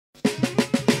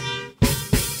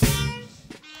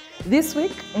This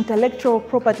week, Intellectual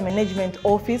Property Management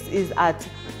Office is at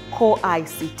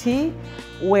CoICT,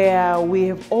 where we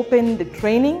have opened the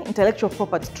training, intellectual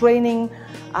property training.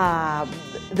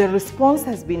 The response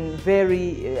has been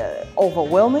very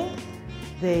overwhelming.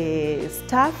 The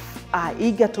staff are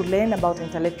eager to learn about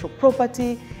intellectual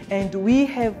property, and we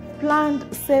have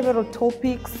planned several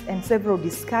topics and several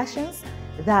discussions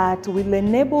that will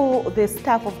enable the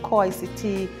staff of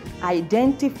CoICT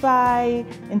identify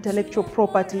intellectual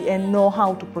property and know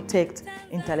how to protect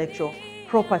intellectual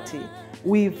property.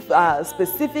 We've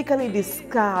specifically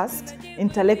discussed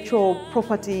intellectual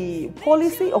property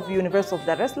policy of the University of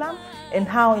Dar es Salaam and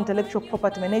how Intellectual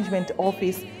Property Management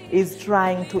Office is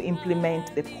trying to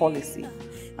implement the policy.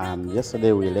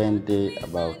 Yesterday we learned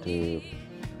about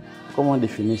common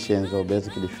definitions or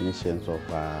basic definitions of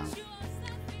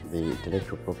the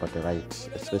intellectual property rights,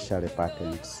 especially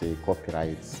patents,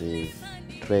 copyrights,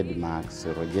 trademarks,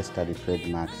 registered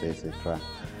trademarks, etc.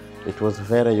 It was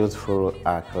very useful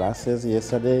classes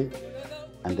yesterday,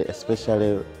 and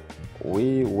especially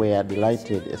we were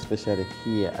delighted, especially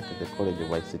here at the College of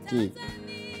ICT,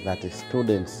 that the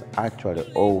students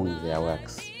actually own their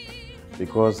works,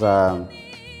 because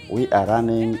we are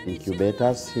running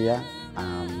incubators here,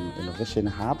 innovation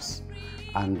hubs,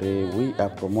 and we are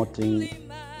promoting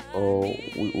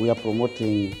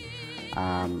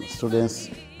students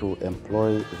to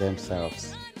employ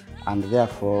themselves. And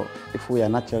therefore, if we are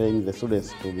nurturing the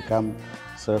students to become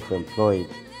self-employed,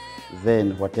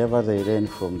 then whatever they learn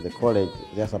from the college,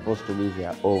 they are supposed to be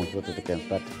their own, so that they can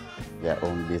start their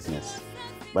own business.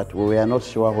 But we are not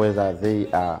sure whether they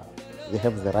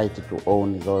have the right to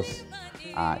own those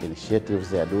initiatives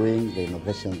they are doing, the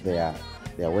innovations they are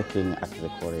working at the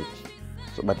college.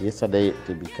 So, but yesterday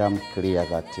it became clear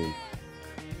that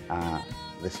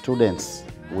the students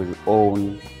will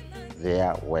own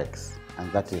their works,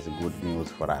 and that is good news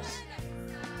for us.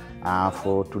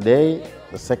 For today,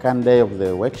 the second day of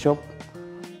the workshop,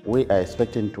 we are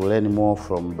expecting to learn more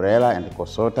from Brella and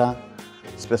CoICT,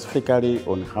 specifically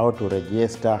on how to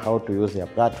register, how to use their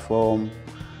platform,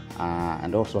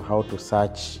 and also how to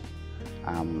search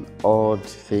odd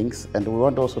things. And we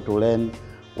want also to learn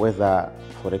whether,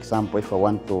 for example, if I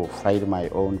want to file my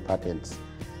own patents,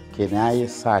 can I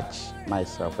search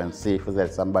myself and see if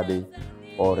there's somebody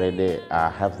already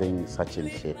having such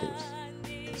initiatives?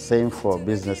 Same for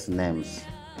business names.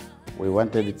 We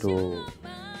wanted to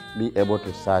be able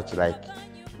to search, like,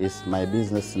 is my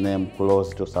business name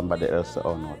close to somebody else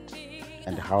or not?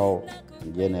 And how,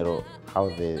 in general, how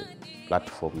the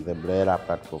platform, the Brella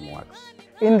platform works.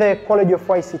 In the College of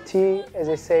ICT, as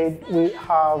I said, we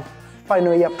have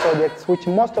final year projects, which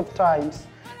most of times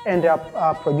end up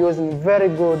producing very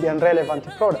good and relevant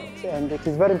products. And it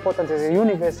is very important as a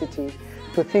university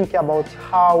to think about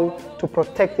how to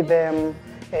protect them,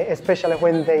 especially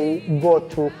when they go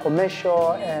to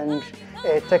commercial and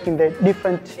taking the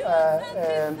different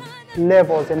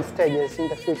levels and stages in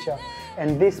the future.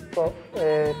 And this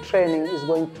training is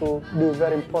going to be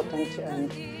very important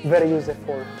and very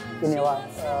useful in our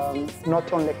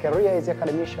not only career as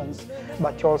academicians,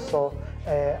 but also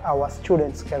our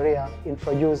students' career in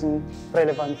producing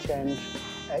relevant and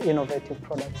innovative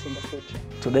products in the future.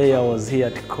 Today I was here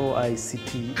at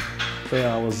CoICT, where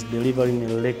I was delivering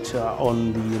a lecture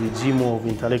on the regime of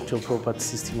intellectual property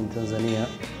system in Tanzania.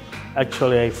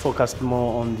 Actually, I focused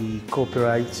more on the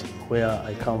copyright, where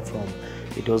I come from.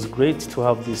 It was great to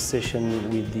have this session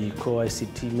with the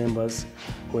CoICT members,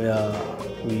 where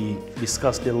we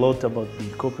discussed a lot about the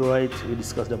copyright, we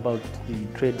discussed about the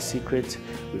trade secrets,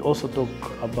 we also talked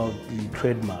about the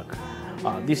trademark.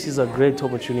 This is a great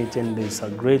opportunity, and it's a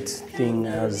great thing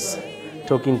as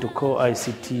talking to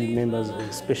CoICT members,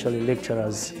 especially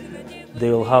lecturers. They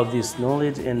will have this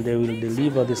knowledge and they will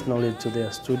deliver this knowledge to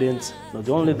their students, not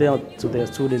only to their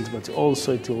students, but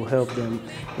also it will help them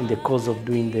in the course of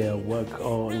doing their work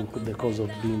or in the course of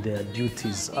doing their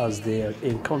duties as they are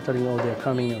encountering or they are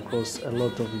coming across a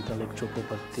lot of intellectual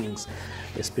property things,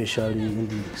 especially in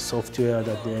the software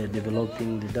that they're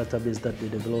developing, the database that they're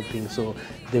developing, so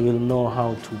they will know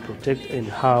how to protect and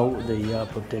how they are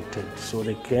protected. So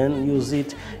they can use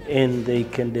it and they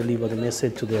can deliver the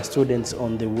message to their students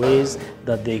on the ways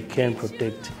that they can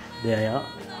protect their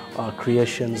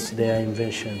creations, their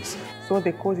inventions. So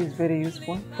the course is very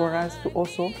useful for us to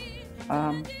also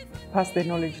pass the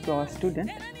knowledge to our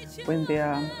students when they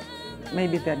are,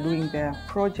 maybe they're doing their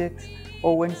projects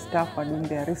or when staff are doing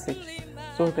their research.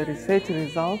 So the research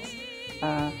results,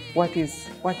 what is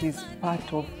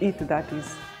part of it that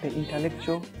is the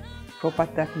intellectual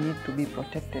property that needs to be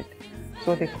protected.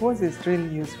 So the course is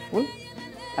really useful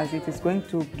as it is going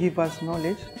to give us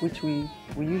knowledge which we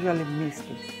usually missed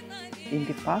in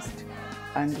the past.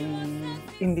 And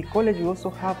in the college we also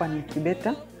have an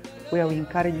incubator where we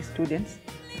encourage students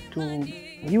to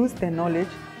use the knowledge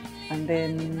and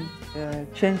then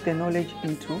change the knowledge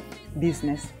into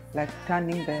business, like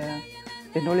turning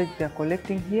the knowledge they are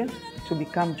collecting here to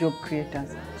become job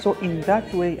creators. So in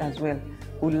that way as well,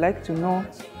 we would like to know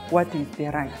what is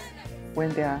their rights when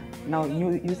they are now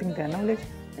using their knowledge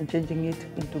and changing it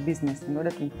into business in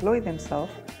order to employ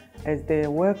themselves as their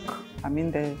work,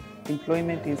 the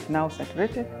employment is now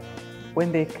saturated.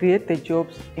 When they create the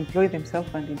jobs, employ themselves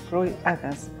and employ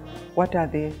others, what are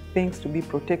the things to be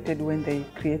protected when they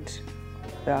create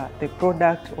the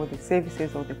product or the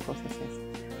services or the processes?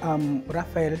 I'm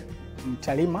Raphael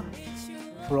Chalima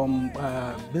from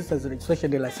Business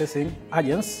Registration and Licensing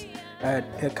Agents,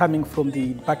 coming from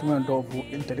the Department of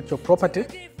Intellectual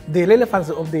Property. The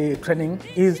relevance of the training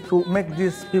is to make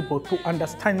these people to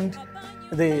understand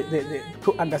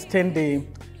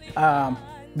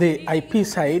the IP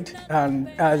side, and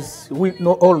as we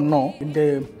all know, in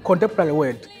the contemporary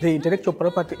world, the intellectual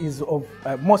property is of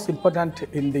most important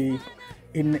in the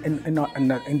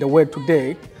world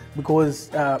today, because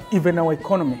even our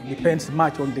economy depends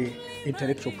much on the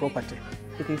intellectual property.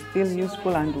 It is still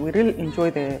useful, and we really enjoy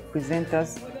the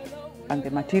presenters and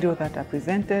the material that are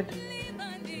presented.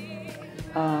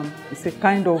 It's a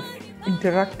kind of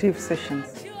interactive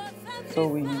sessions, so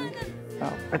we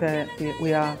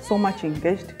are so much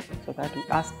engaged, so that we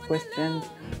ask questions,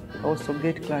 we also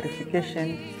get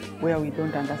clarification where we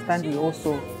don't understand. We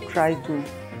also try to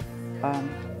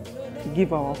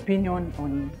give our opinion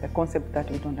on the concept that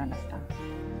we don't understand.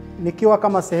 Nikiwa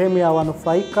kama sehemu ya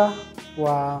wanufaika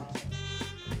wa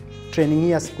training hii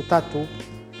ya siku 3,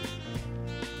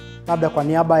 labda kwa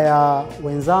niaba ya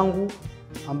wenzangu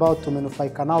ambao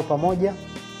tumenufaika nao pamoja,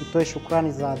 nitoe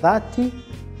shukrani za dhati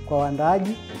kwa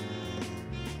waandaaji,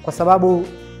 kwa sababu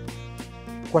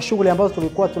kwa shughuli ambazo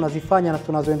tulikuwa tunazifanya na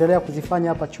tunazoendelea kuzifanya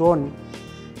hapa chuoni,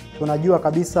 tunajua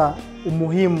kabisa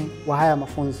umuhimu wa haya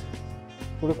mafunzo.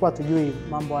 Tulikuwa tujui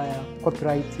mambo haya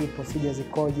copyright procedures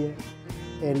zikoje,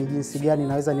 ni jinsi gani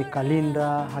naweza nikalinda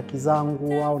haki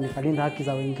zangu au nikalinda haki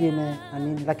za wengine na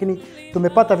nini, lakini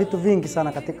tumepata vitu vingi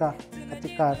sana katika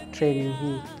training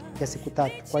hii ya siku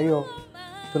 3. Kwa hiyo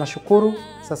tunashukuru.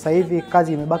 Sasa hivi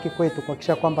kazi imebaki kwetu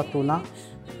kuhakikisha kwamba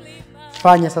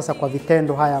tunafanya sasa kwa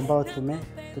vitendo haya ambayo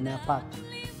tumeyapata.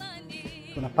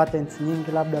 Tuna patents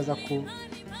nyingi labda za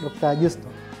Dr. Justo.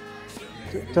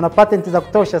 Tuna patent za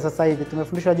kutosha sasa hivi.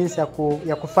 Tumefundishwa jinsi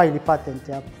ya kufile patent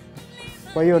hapa.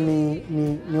 Kwa hiyo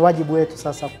ni wajibu wetu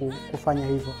sasa kufanya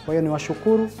hivyo. Kwa hiyo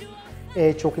niwashukuru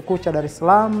Chuo Kikuu cha Dar es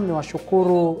Salaam,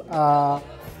 niwashukuru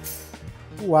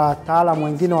wataalamu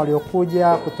wengine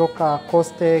waliokuja kutoka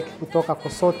CoICT, kutoka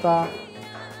COSOTA,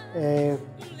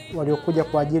 waliokuja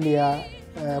kwa ajili ya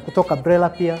kutoka BRELA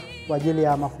pia kwa ajili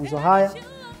ya mafunzo haya.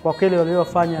 Kwa kweli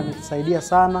waliofanya yametusaidia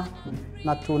sana,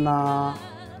 na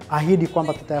tunaahidi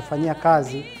kwamba tutayafanyia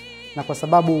kazi, na kwa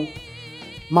sababu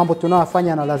mambo tunayofanya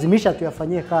yanalazimisha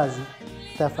tuyafanyie kazi,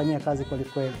 tutayafanyia kazi kweli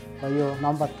kweli. Kwa hiyo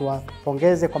naomba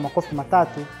tuwapongeze kwa makofi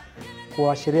matatu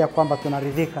kuashiria kwamba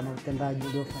tunaridhika na utendaji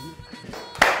uliofanyika.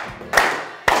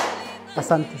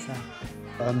 Asante sana.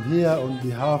 I'm here on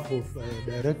behalf of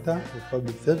Director of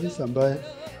Public Service ambaye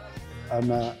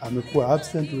amekuwa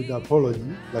absent with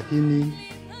apology, lakini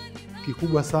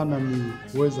kikubwa sana ni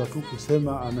kuweza tu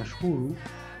kusema anashukuru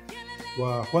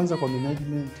kwanza kwa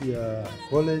management ya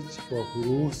college kwa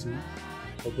kuruhusu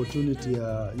opportunity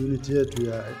ya unit yetu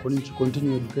ya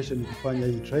continuing education kufanya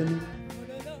hii training,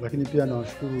 lakini pia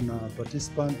nawashukuru na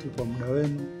participant kwa muda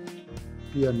wenu,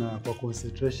 pia na kwa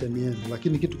concentration yenu.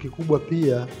 Lakini kitu kikubwa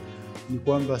pia ni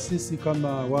kwamba sisi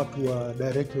kama watu wa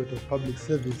Directorate of Public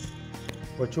Service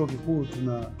kwa chuo kikuu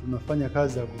tunafanya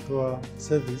kazi ya kutoa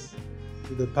service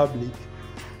to the public.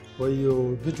 Kwa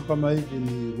hiyo vitu kama hivi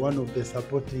ni one of the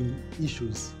supporting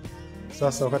issues.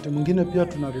 Sasa wakati mwingine pia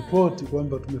tuna report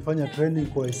kwamba tumefanya training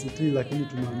kwa ICT, lakini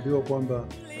tunaambiwa kwamba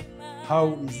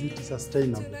how is it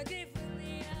sustainable.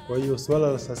 Kwa hiyo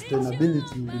swala la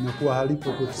sustainability linakuwa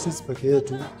halipo kwa sisi peke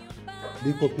yetu,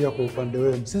 liko pia kwa upande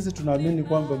wenu. Sisi tunaamini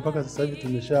kwamba mpaka sasa hivi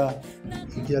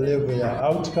tumeshafikia level ya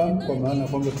outcome, kwa maana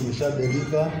kwamba tumesha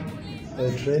deliver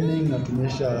training na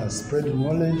tumesha spread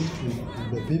knowledge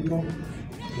to the people,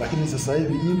 lakini sasa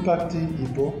hivi impact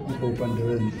ipo upande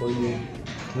wenu. Kwa hiyo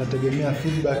tunategemea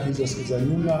feedback hizo siku za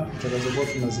nyuma tutakazokuwa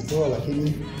tunazitoa,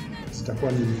 lakini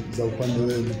zitakuwa ni za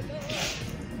upande wenu.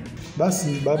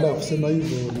 Basi baada ya kusema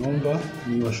hivyo, naomba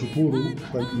niwashukuru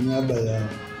kwa niaba ya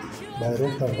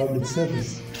Director of Public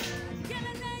Service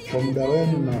kwa muda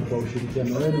wenu na kwa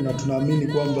ushirikiano wenu, na tunaamini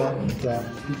kwamba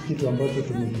kitu ambacho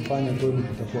tumekifanya kweli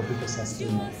kitakuwa kiko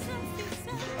sustainable.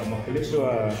 Mwakilishi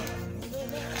wa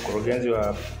mkurugenzi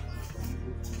wa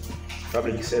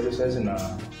Public Services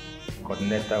na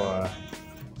coordinator wa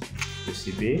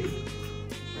UCB,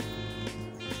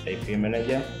 AP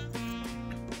manager,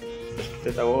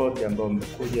 facilitator wote ambao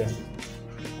mmekuja,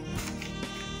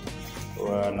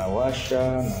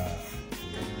 wanawasha na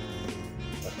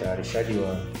watayarishaji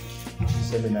wa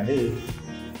semina hii,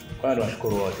 kwa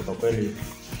nawashukuru wote kwa kweli.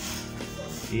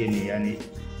 Hii ni yani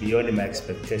beyond my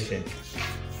expectation.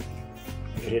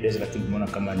 Ile lakini tumeona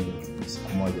kama ni siku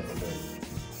moja kwa kweli.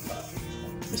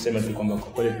 Niseme tu kwamba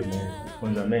kwa kweli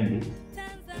tumefunza mengi.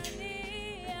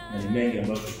 Na ni mengi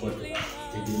ambayo tulikuwa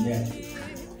tunategemea.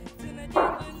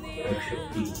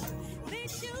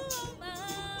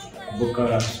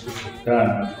 Kumbuka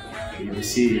kutana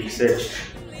UDC research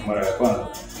mara ya kwanza.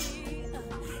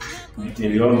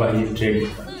 Niliomba hii training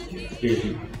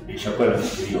hii ishakuwa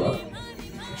inafikiriwa.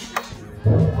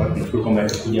 Kwa tunafikiri kwamba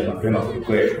itakuja mapema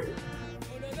kweli.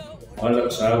 Kwanza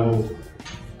kwa sababu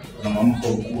kuna mwamko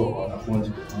mkubwa kwa wanafunzi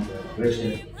kwa mambo ya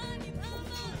operation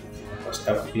kwa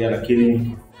staff pia,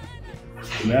 lakini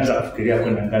tumeanza kufikiria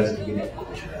kwenda ngazi nyingine ya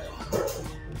commercial.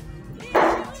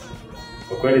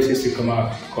 Kwa kweli sisi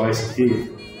kama CoICT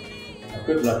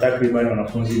tuna takriban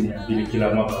wanafunzi 200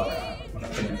 kila mwaka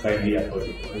wanafanya faili ya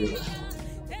project. Kwa hiyo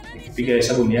nikipiga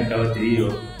hesabu miaka yote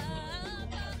hiyo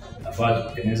nafaa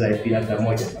kutengeneza IP hata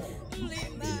moja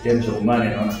in terms of money,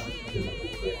 naona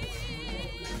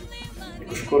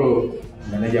nikushukuru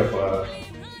meneja kwa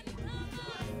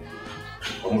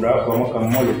muda wako wa mwaka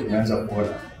mmoja tumeanza kuona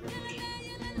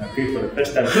na for the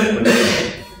first time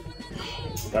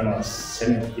kama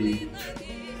Senate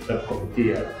Committee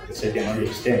ya Research and Knowledge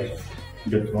Exchange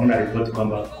ndio tunaona report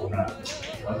kwamba kuna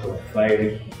watu wa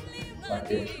file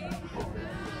patent na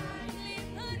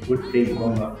good thing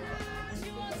kwamba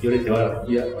majority wao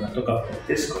pia wanatoka from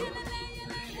Tesco.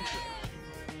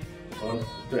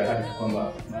 Kwa hadi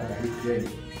kwamba baada hii trade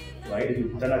waidi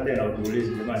kukutana tena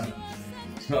utuulize jamani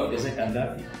sio ongezeka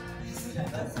ngapi.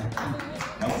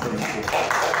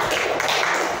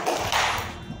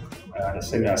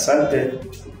 Nasema asante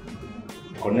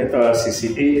koneta wa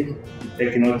CCT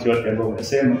technology yote ambayo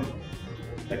umesema,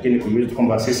 lakini kumbuka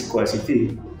kwamba sisi kwa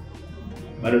CCT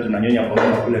bado tunanyonya kwa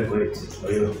kule kwetu. Kwa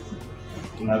hiyo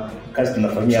tuna kazi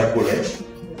tunafanyia kule.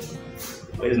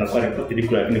 Kwa hiyo tunakuwa report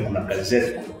liko, lakini kuna kazi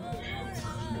zetu.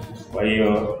 Kwa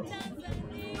hiyo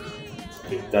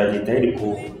tutajitahidi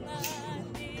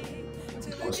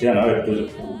kuhusiana na wewe tuweze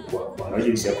kuangalia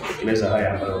jinsi ya kutekeleza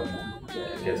haya ambayo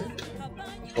tunaeleza.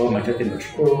 Kwa machache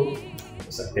nashukuru.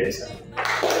 Asante sana.